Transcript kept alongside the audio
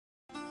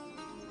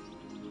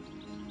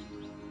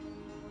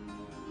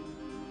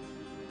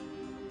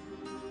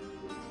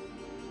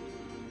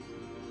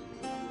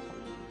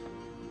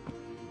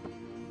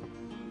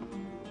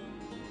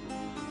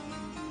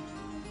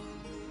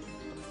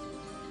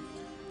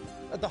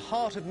At the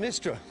heart of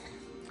Mistra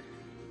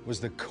was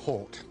the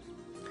court.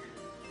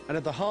 And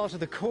at the heart of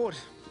the court,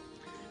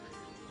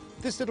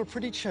 this little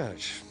pretty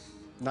church,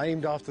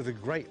 named after the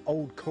great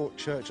old court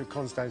church of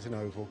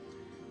Constantinople,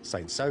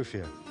 St.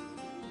 Sophia.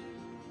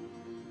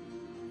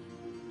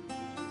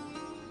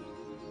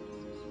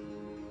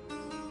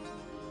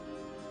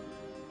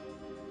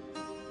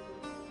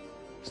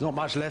 There's not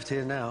much left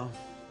here now.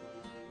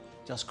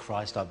 Just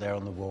Christ up there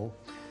on the wall,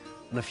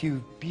 and a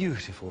few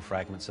beautiful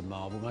fragments of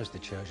marble. Most of the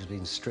church has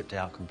been stripped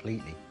out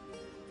completely.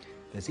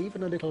 There's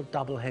even a little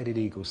double-headed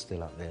eagle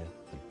still up there,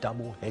 the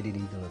double-headed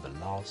eagle of the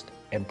last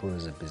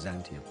emperors of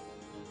Byzantium.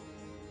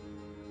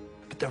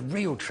 But the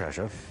real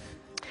treasure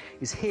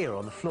is here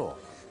on the floor.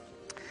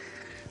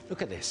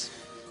 Look at this.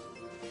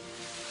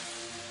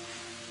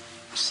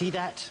 See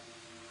that?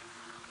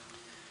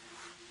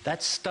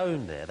 That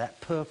stone there, that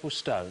purple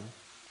stone,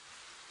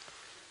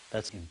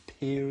 that's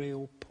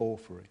imperial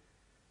porphyry.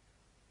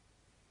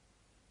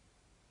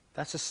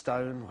 That's a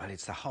stone, well,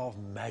 it's the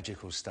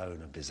half-magical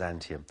stone of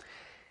Byzantium.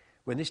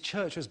 When this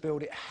church was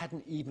built, it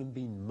hadn't even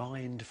been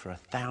mined for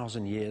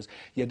 1,000 years.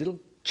 Yet little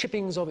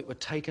chippings of it were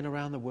taken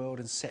around the world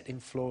and set in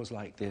floors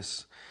like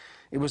this.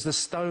 It was the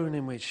stone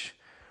in which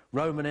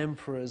Roman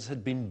emperors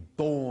had been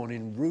born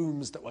in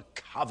rooms that were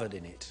covered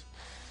in it.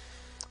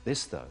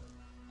 This, though,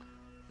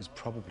 is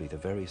probably the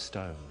very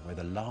stone where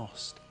the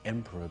last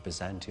emperor of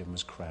Byzantium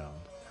was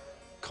crowned.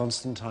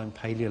 Constantine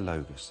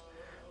Palaeologus,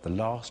 the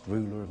last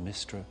ruler of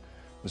Mistra,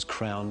 was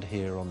crowned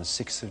here on the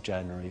 6th of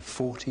January,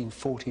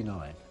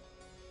 1449.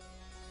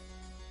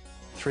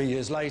 3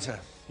 years later,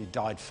 he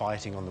died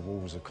fighting on the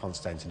walls of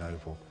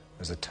Constantinople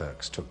as the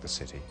Turks took the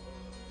city.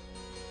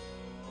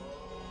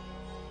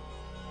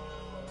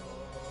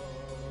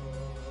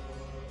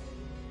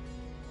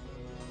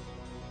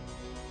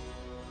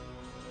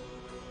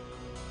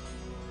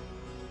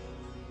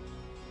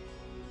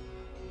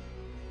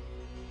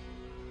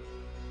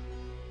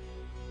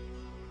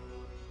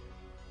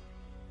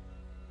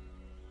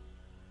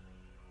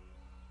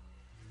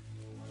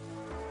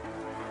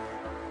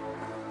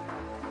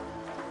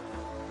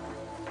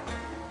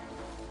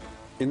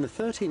 In the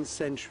 13th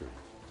century,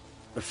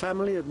 a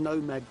family of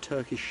nomad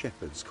Turkish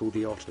shepherds called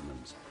the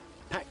Ottomans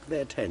packed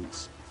their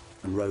tents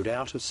and rode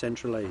out of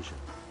Central Asia.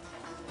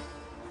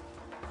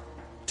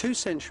 2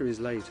 centuries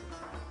later,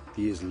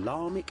 the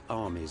Islamic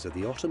armies of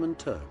the Ottoman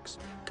Turks,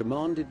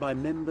 commanded by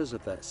members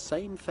of that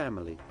same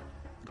family,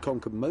 had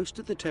conquered most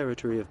of the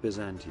territory of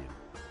Byzantium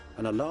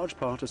and a large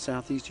part of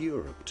Southeast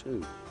Europe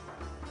too.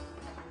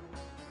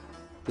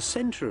 The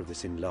centre of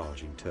this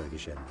enlarging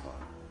Turkish empire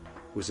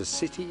was a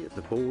city at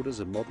the borders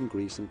of modern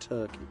Greece and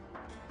Turkey,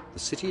 the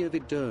city of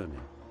Edirne,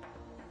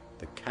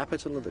 the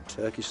capital of the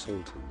Turkish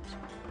sultans.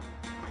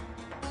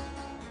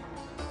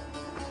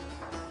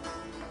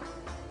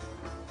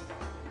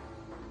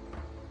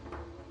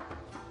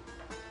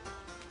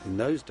 In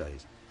those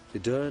days,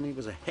 Edirne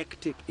was a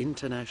hectic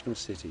international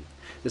city,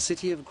 the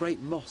city of great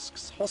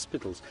mosques,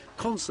 hospitals,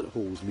 concert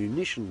halls,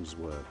 munitions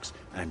works,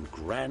 and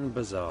grand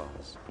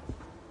bazaars.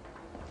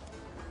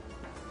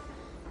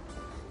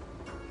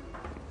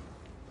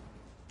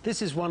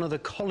 This is one of the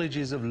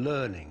colleges of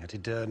learning at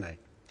Edirne.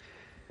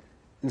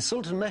 In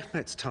Sultan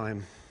Mehmet's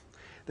time,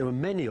 there were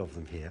many of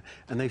them here,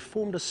 and they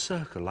formed a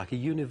circle like a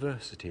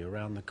university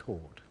around the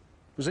court.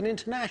 It was an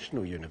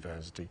international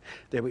university.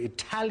 There were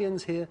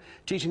Italians here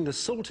teaching the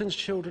Sultan's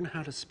children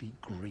how to speak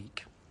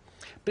Greek.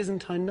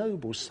 Byzantine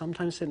nobles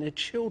sometimes sent their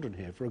children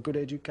here for a good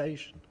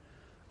education.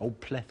 Old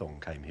Plethon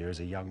came here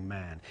as a young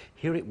man.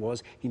 Here it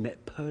was he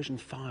met Persian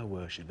fire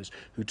worshippers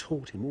who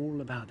taught him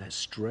all about their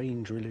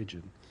strange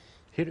religion.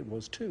 Here it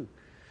was, too.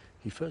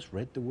 He first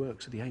read the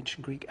works of the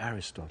ancient Greek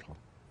Aristotle.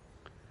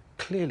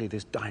 Clearly,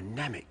 this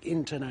dynamic,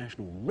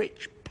 international,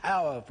 rich,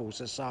 powerful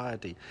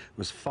society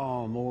was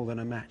far more than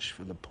a match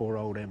for the poor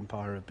old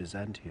empire of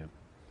Byzantium.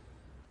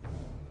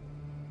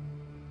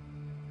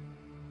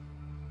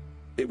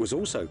 It was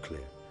also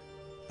clear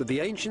that the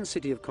ancient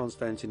city of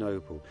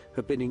Constantinople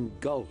had been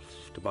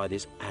engulfed by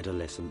this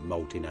adolescent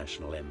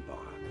multinational empire,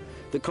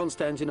 that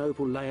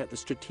Constantinople lay at the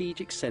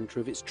strategic centre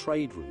of its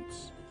trade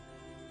routes,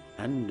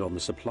 and on the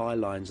supply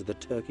lines of the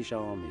Turkish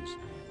armies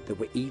that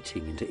were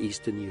eating into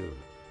Eastern Europe.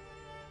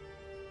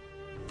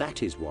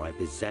 That is why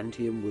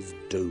Byzantium was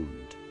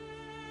doomed.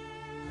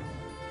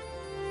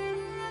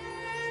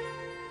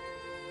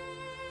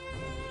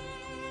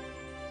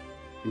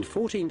 In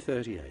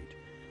 1438,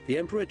 the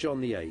Emperor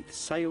John VIII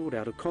sailed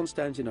out of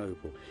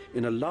Constantinople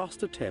in a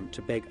last attempt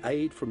to beg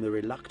aid from the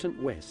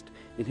reluctant West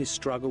in his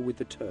struggle with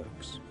the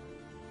Turks.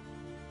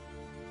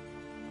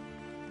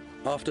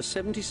 After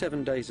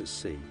 77 days at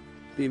sea,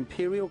 the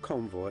imperial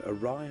convoy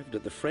arrived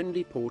at the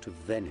friendly port of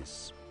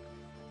Venice.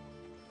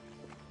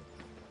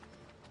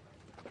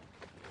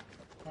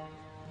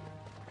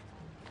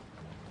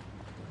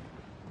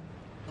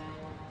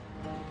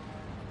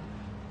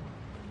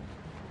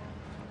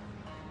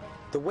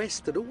 The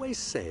West had always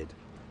said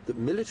that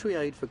military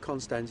aid for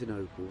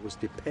Constantinople was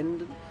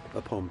dependent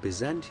upon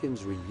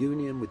Byzantium's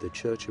reunion with the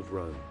Church of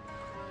Rome.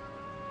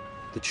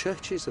 The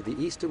churches of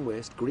the East and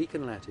West, Greek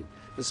and Latin,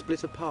 had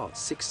split apart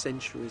 6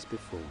 centuries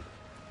before.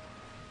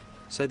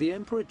 So the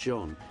Emperor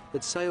John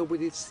had sailed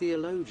with his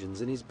theologians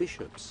and his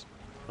bishops,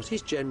 not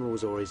his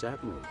generals or his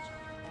admirals.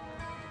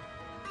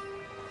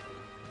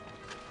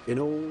 In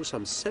all,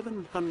 some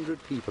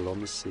 700 people on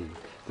the sea,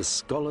 the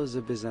scholars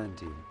of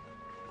Byzantium.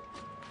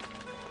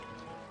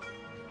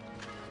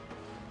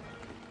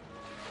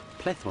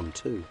 Plethon,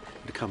 too,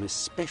 had come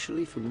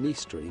especially from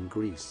Mystra in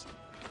Greece,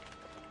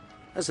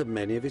 as had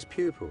many of his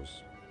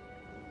pupils.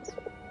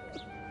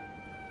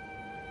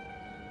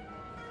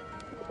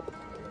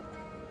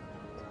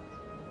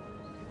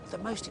 The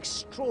most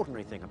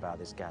extraordinary thing about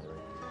this gathering,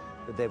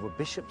 that there were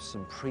bishops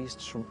and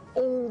priests from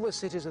all the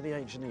cities of the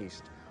ancient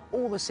East,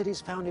 all the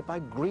cities founded by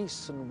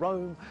Greece and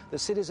Rome, the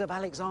cities of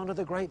Alexander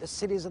the Great, the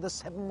cities of the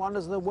 7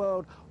 wonders of the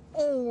world,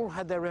 all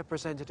had their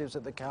representatives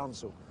at the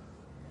council,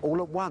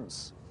 all at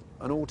once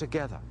and all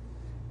together.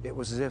 It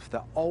was as if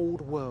the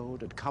old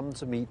world had come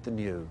to meet the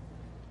new.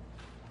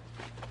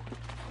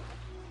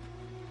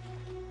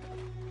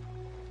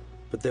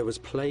 But there was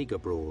plague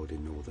abroad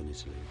in northern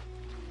Italy.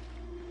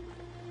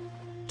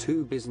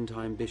 2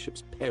 Byzantine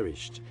bishops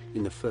perished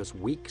in the first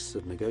weeks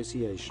of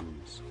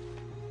negotiations.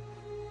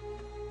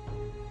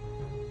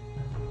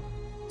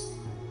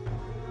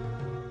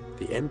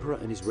 The emperor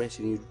and his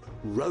retinue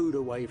rode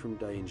away from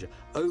danger,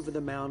 over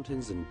the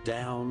mountains and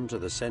down to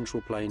the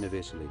central plain of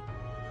Italy.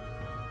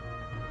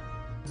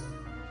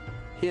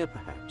 Here,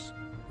 perhaps,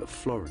 at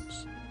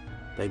Florence,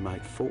 they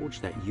might forge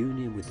that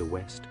union with the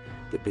West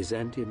that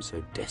Byzantium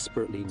so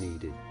desperately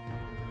needed.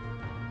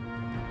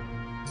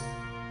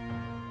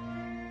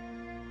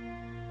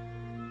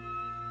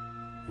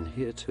 And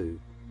here, too,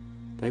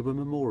 they were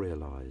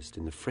memorialized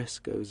in the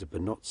frescoes of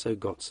Benozzo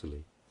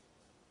Gozzoli,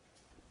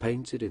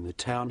 painted in the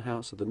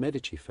townhouse of the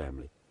Medici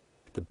family,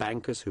 the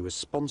bankers who were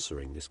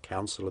sponsoring this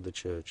Council of the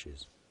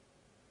Churches.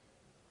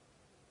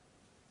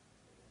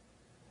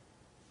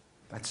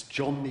 That's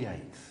John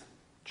VIII,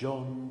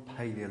 John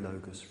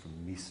Palaeologus from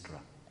Mystra,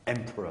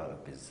 Emperor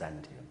of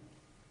Byzantium,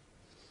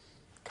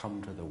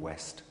 come to the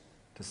West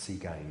to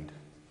seek aid.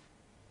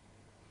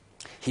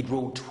 He'd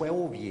ruled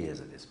 12 years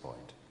at this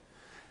point.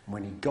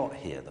 When he got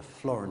here, the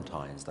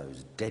Florentines,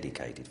 those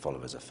dedicated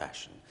followers of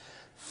fashion,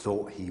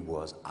 thought he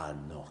was a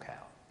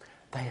knockout.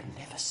 They had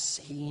never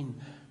seen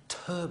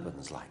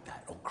turbans like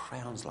that or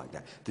crowns like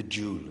that. The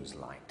jewellers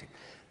liked it.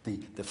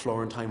 The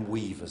Florentine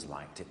weavers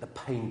liked it. The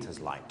painters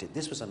liked it.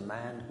 This was a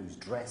man whose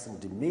dress and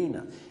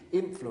demeanour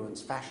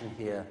influenced fashion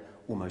here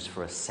almost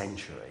for a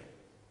century.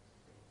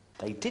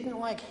 They didn't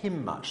like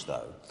him much,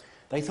 though.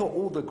 They thought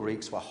all the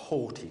Greeks were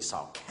haughty,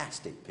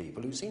 sarcastic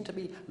people who seemed to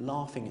be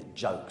laughing at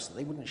jokes that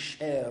they wouldn't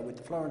share with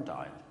the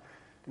Florentines.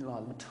 Didn't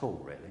like them at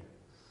all, really.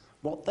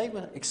 What they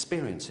were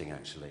experiencing,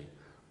 actually,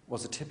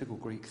 was a typical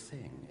Greek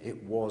thing.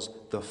 It was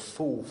the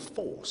full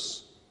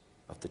force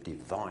of the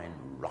divine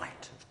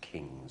right of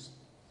kings.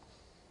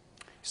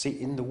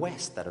 See, in the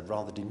West that had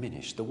rather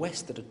diminished. The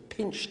West that had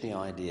pinched the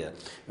idea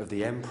of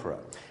the emperor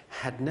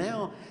had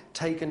now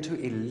taken to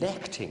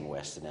electing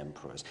Western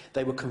emperors.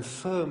 They were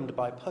confirmed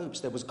by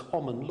popes. There was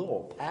common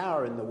law,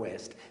 power in the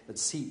West that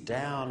seeped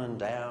down and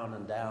down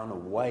and down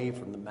away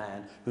from the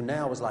man who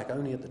now was like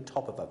only at the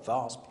top of a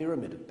vast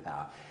pyramid of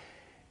power.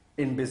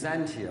 In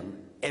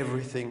Byzantium,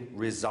 everything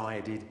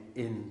resided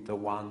in the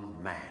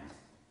one man.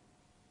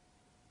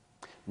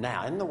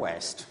 Now, in the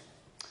West,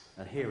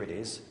 and here it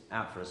is,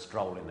 out for a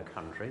stroll in the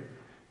country,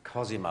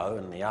 Cosimo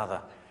and the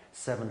other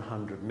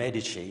 700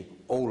 Medici,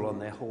 all on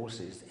their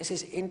horses. This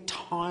is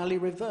entirely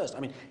reversed. I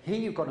mean, here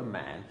you've got a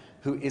man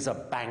who is a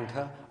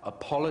banker, a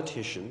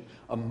politician,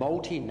 a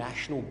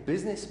multinational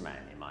businessman,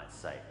 you might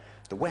say.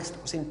 The West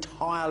was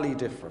entirely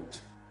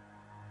different.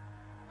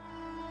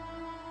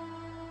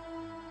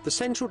 The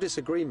central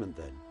disagreement,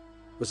 then,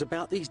 was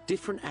about these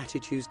different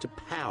attitudes to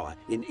power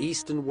in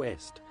East and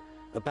West,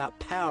 about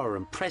power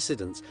and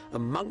precedence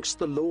amongst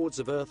the lords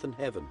of earth and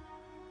heaven.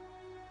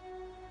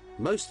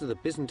 Most of the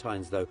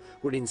Byzantines, though,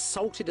 were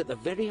insulted at the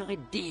very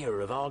idea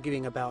of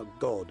arguing about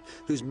God,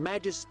 whose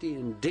majesty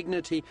and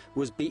dignity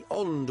was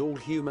beyond all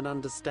human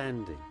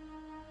understanding.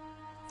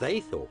 They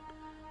thought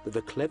that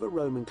the clever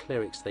Roman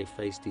clerics they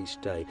faced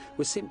each day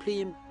were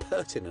simply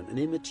impertinent and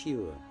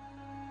immature.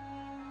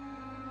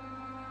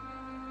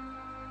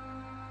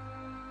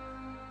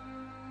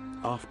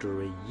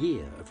 After a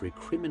year of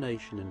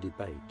recrimination and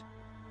debate,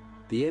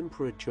 the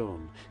Emperor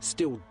John,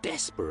 still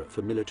desperate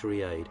for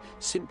military aid,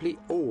 simply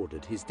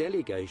ordered his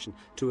delegation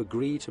to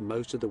agree to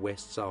most of the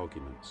West's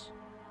arguments.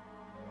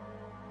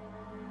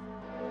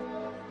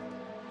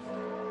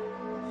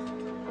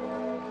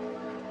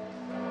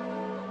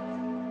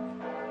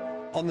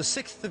 On the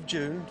 6th of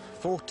June,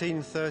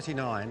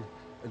 1439,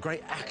 a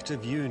great act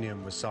of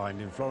union was signed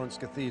in Florence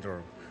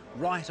Cathedral,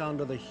 right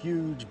under the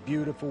huge,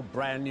 beautiful,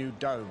 brand new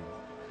dome.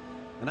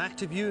 An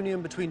act of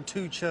union between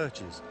 2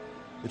 churches,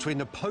 between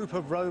the Pope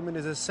of Rome and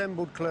his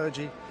assembled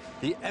clergy,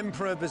 the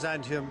Emperor of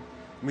Byzantium,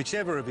 and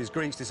whichever of his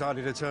Greeks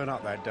decided to turn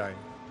up that day.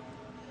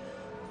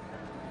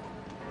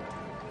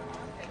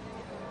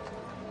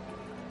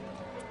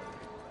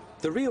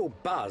 The real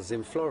buzz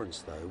in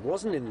Florence, though,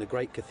 wasn't in the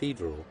great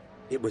cathedral,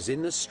 it was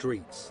in the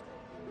streets.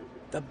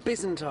 The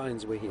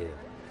Byzantines were here.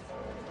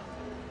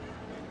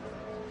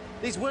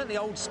 These weren't the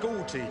old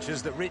school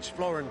teachers that rich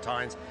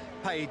Florentines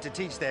paid to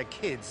teach their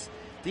kids.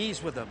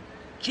 These were the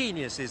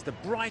geniuses, the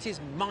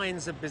brightest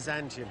minds of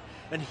Byzantium.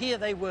 And here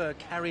they were,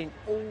 carrying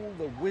all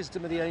the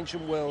wisdom of the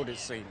ancient world, it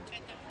seemed.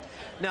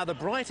 Now, the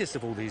brightest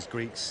of all these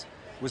Greeks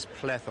was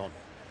Plethon.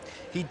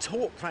 He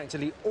taught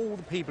practically all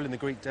the people in the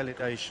Greek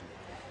delegation.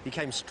 He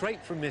came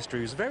straight from mystery.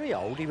 He was very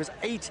old. He was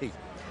 80.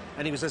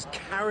 And he was as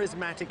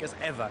charismatic as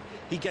ever.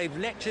 He gave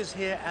lectures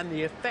here, and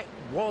the effect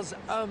was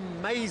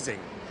amazing.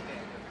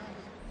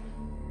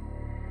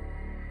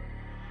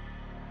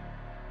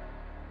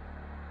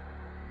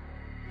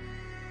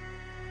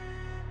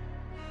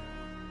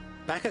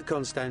 Back at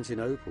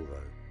Constantinople, though,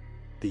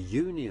 the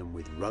union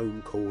with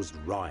Rome caused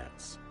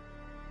riots.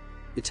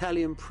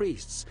 Italian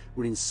priests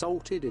were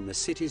insulted in the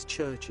city's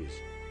churches,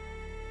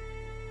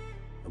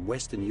 and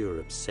Western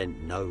Europe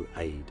sent no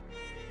aid.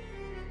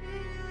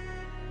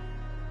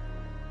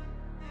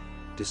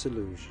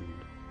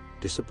 Disillusioned,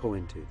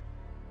 disappointed,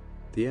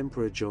 the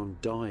Emperor John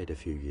died a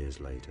few years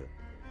later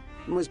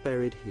and was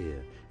buried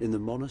here in the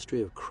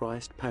monastery of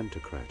Christ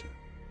Pantocrator,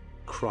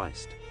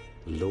 Christ,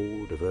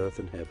 Lord of earth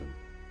and heaven.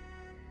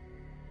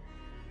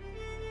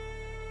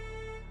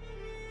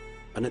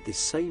 And at this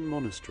same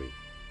monastery,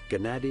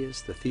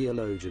 Gennadius the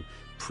theologian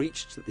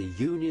preached that the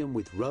union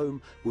with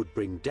Rome would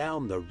bring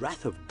down the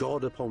wrath of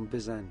God upon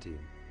Byzantium.